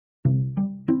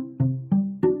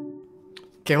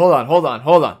Okay, hold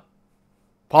on.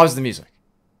 Pause the music.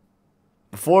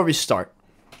 Before we start,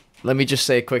 let me just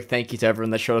say a quick thank you to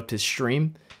everyone that showed up to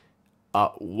stream.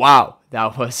 Wow,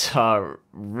 that was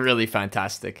really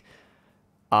fantastic.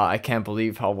 I can't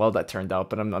believe how well that turned out,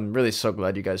 but I'm really so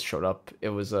glad you guys showed up. It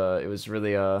was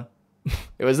really it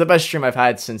was the best stream I've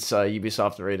had since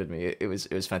Ubisoft rated me. It was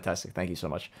fantastic. Thank you so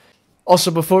much.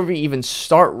 Also, before we even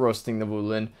start roasting the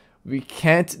WOULDNT, we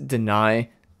can't deny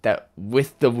that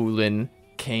with the WOULDNT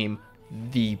came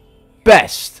the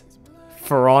best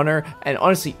For Honor and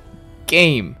honestly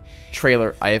game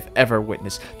trailer I have ever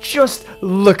witnessed. Just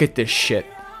look at this shit.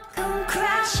 Come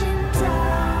crashing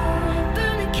down,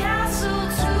 burn a castle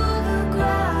to the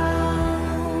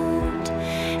ground.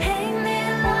 Hang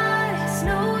their lives,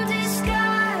 no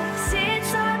disguise.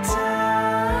 It's our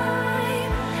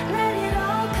time. Let it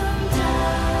all come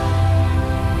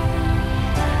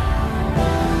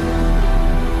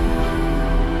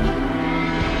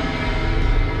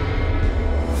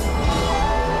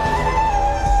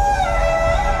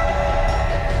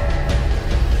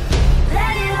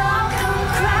Let it all come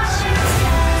crashing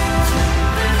down.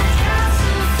 Burn the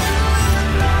castle to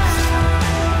the ground.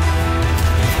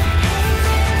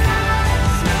 Hang their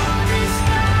lives, no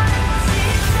disguise. It's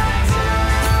our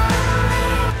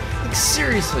time. Like,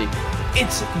 seriously,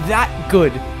 it's that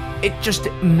good. It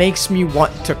just makes me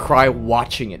want to cry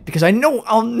watching it because I know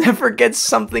I'll never get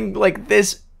something like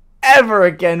this ever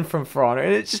again from For Honor,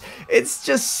 and it's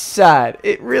just sad.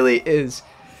 It really is.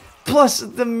 Plus,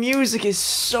 the music is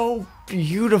so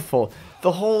beautiful.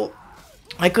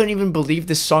 I couldn't even believe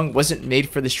this song wasn't made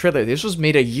for this trailer. This was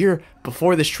made a year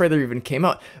before this trailer even came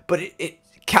out, but it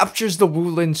captures the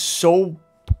WOULDNT so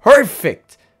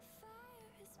perfect.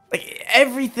 Like,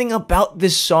 everything about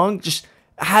this song just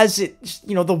has it,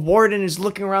 you know, the warden is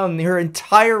looking around and her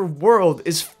entire world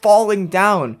is falling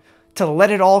down to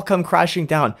let it all come crashing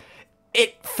down.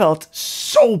 It felt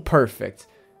so perfect.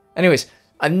 Anyways,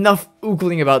 enough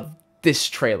oogling about this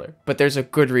trailer, but there's a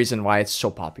good reason why it's so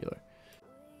popular.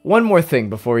 One more thing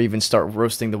before we even start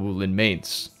roasting the WOULDNT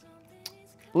mains.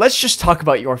 Let's just talk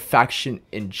about your faction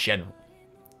in general.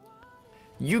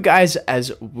 You guys as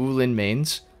WOULDNT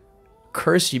mains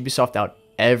curse Ubisoft out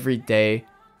every day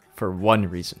for one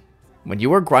reason. When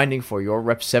you are grinding for your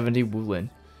Rep 70 WOULDNT,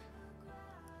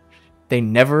 they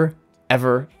never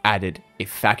ever added a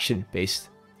faction-based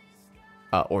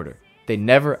order. They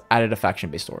never added a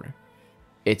faction-based order.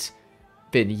 It's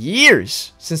been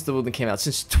years since the WOULDNT came out,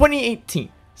 since 2018,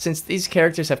 since these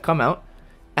characters have come out,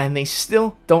 and they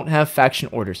still don't have faction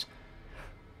orders.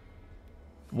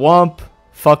 Womp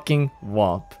fucking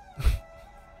womp.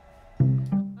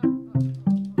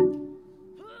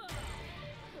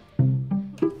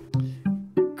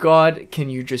 God, can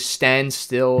you just stand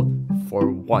still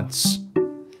for once?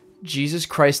 Jesus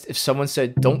Christ, if someone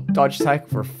said don't dodge attack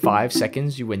for 5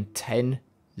 seconds, you win $10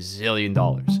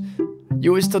 zillion.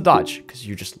 You would still dodge because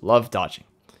you just love dodging.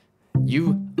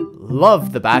 You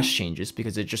love the bash changes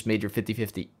because it just made your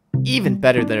 50-50 even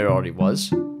better than it already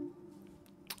was.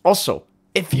 Also,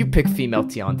 if you pick female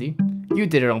Tiandi, you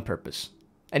did it on purpose.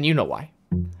 And you know why.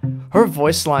 Her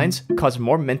voice lines cause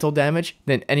more mental damage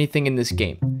than anything in this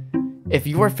game. If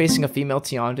you are facing a female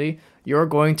Tiandi, you're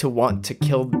going to want to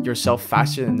kill yourself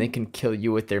faster than they can kill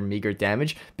you with their meager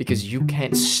damage because you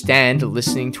can't stand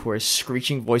listening to her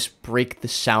screeching voice break the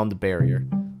sound barrier.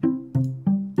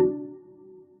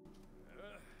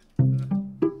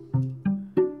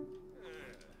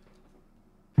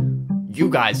 You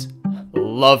guys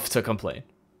love to complain.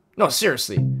 No,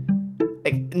 seriously.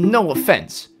 Like, no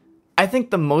offense. I think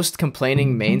the most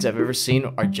complaining mains I've ever seen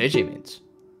are JJ mains.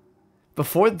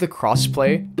 Before the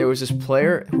crossplay, there was this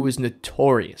player who was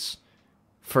notorious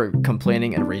for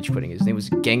complaining and rage quitting. His name was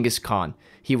Genghis Khan.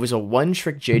 He was a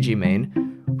one-trick JJ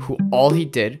main who all he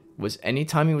did was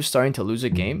anytime he was starting to lose a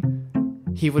game,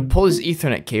 he would pull his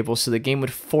Ethernet cable so the game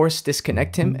would force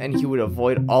disconnect him and he would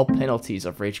avoid all penalties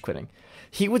of rage quitting.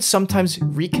 He would sometimes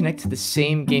reconnect to the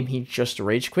same game he just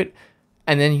rage quit,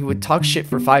 and then he would talk shit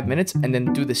for 5 minutes and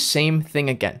then do the same thing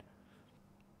again.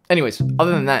 Anyways,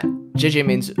 other than that, JJ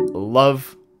mains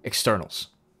love externals.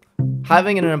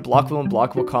 Having an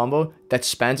unblockable combo that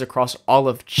spans across all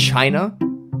of China,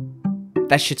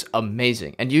 that shit's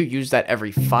amazing. And you use that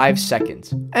every 5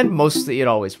 seconds. And mostly it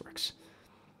always works.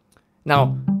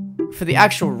 Now, for the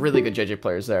actual really good JJ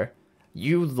players there,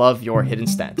 you love your hidden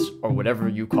stance, or whatever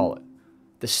you call it.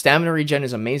 The stamina regen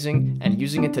is amazing, and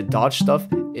using it to dodge stuff,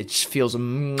 it just feels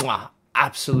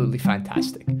absolutely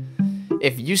fantastic.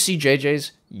 If you see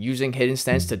JJs using hidden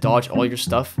stance to dodge all your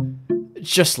stuff,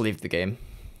 just leave the game.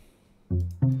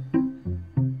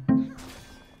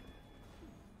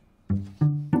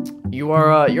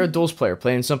 you're a duels player,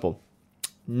 plain and simple.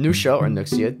 Nusha or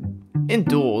Nuxia in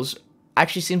duels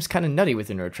actually seems kind of nutty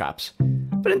within her traps,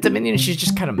 but in Dominion she's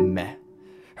just kind of meh.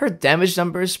 Her damage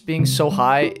numbers being so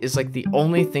high is like the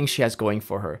only thing she has going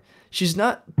for her. She's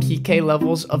not PK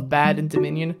levels of bad in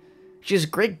Dominion. She has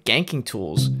great ganking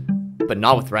tools, but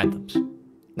not with randoms.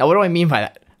 Now what do I mean by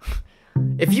that?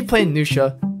 If you play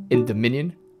Nusha in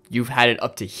Dominion, you've had it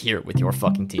up to here with your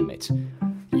fucking teammates.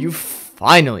 You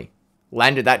finally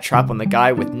landed that trap on the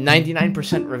guy with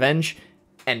 99% revenge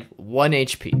and 1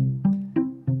 HP.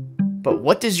 But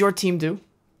what does your team do?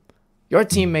 Your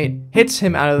teammate hits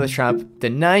him out of the trap,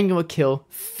 denying you a kill,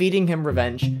 feeding him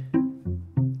revenge,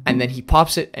 and then he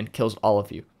pops it and kills all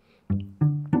of you.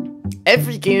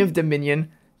 Every game of Dominion,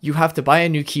 you have to buy a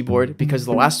new keyboard because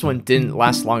the last one didn't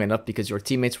last long enough because your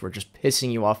teammates were just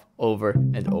pissing you off over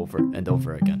and over and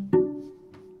over again.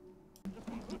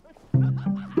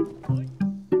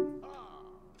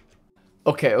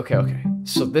 Okay.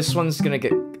 So this one's gonna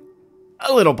get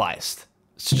a little biased.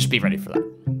 So just be ready for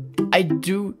that. I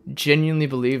do genuinely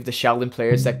believe the Shaolin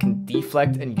players that can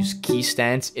deflect and use key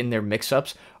stance in their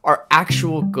mix-ups are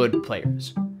actual good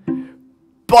players.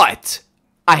 But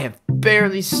I have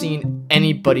barely seen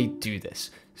anybody do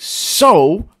this.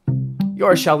 So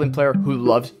you're a Shaolin player who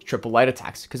loves triple light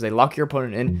attacks because they lock your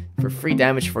opponent in for free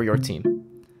damage for your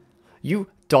team. You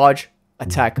dodge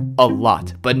attack a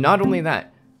lot, but not only that,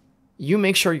 you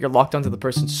make sure you're locked onto the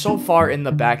person so far in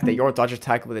the back that your dodge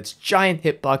attack with its giant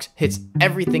hitbox hits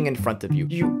everything in front of you.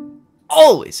 You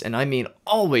always, and I mean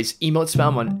always, emote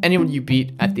spam on anyone you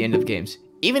beat at the end of games.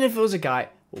 Even if it was a guy,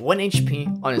 1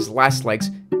 HP on his last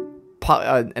legs,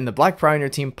 and the black prior on your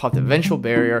team popped the eventual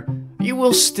barrier, you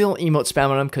will still emote spam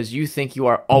on him because you think you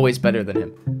are always better than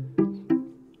him.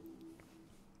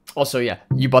 Also, yeah,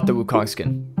 you bought the Wukong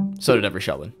skin. So did every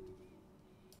Shaolin.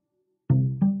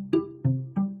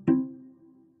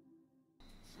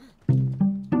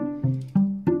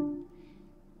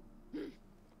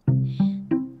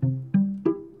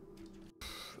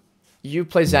 You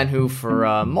play Zanhu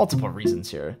for multiple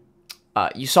reasons here.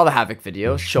 You saw the Havoc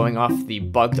video showing off the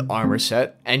bugged armor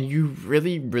set, and you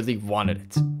really wanted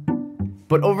it.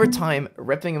 But over time,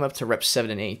 repping him up to rep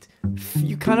 7 and 8,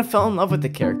 you kind of fell in love with the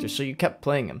character, so you kept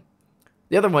playing him.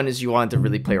 The other one is you wanted to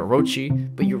really play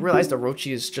Orochi, but you realized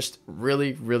Orochi is just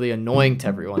really annoying to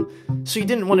everyone, so you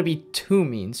didn't want to be too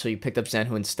mean, so you picked up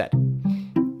Zanhu instead.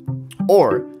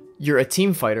 Or, you're a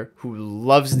team fighter who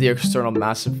loves the external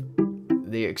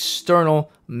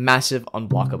massive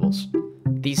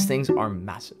unblockables. These things are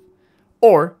massive.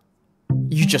 Or,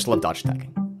 you just love dodge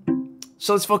attacking.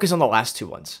 So let's focus on the last two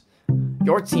ones.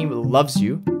 Your team loves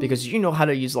you because you know how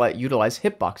to utilize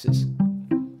hitboxes.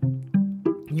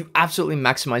 You absolutely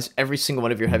maximize every single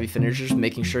one of your heavy finishers,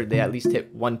 making sure they at least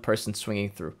hit one person swinging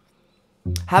through.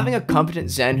 Having a competent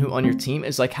Zanhu on your team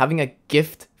is like having a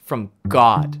gift from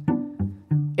God.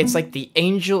 It's like the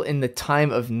angel in the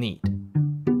time of need.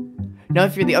 Now,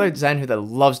 if you're the other Zanhu that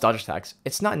loves dodge attacks,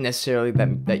 it's not necessarily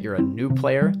that you're a new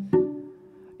player.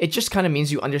 It just kind of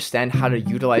means you understand how to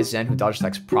utilize Zanhu dodge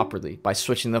attacks properly by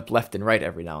switching them up left and right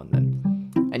every now and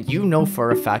then. And you know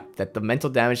for a fact that the mental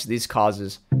damage these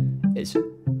causes is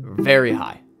very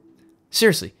high.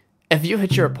 Seriously, if you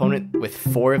hit your opponent with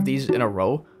 4 of these in a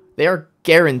row, they are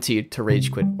guaranteed to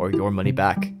rage quit or your money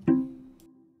back.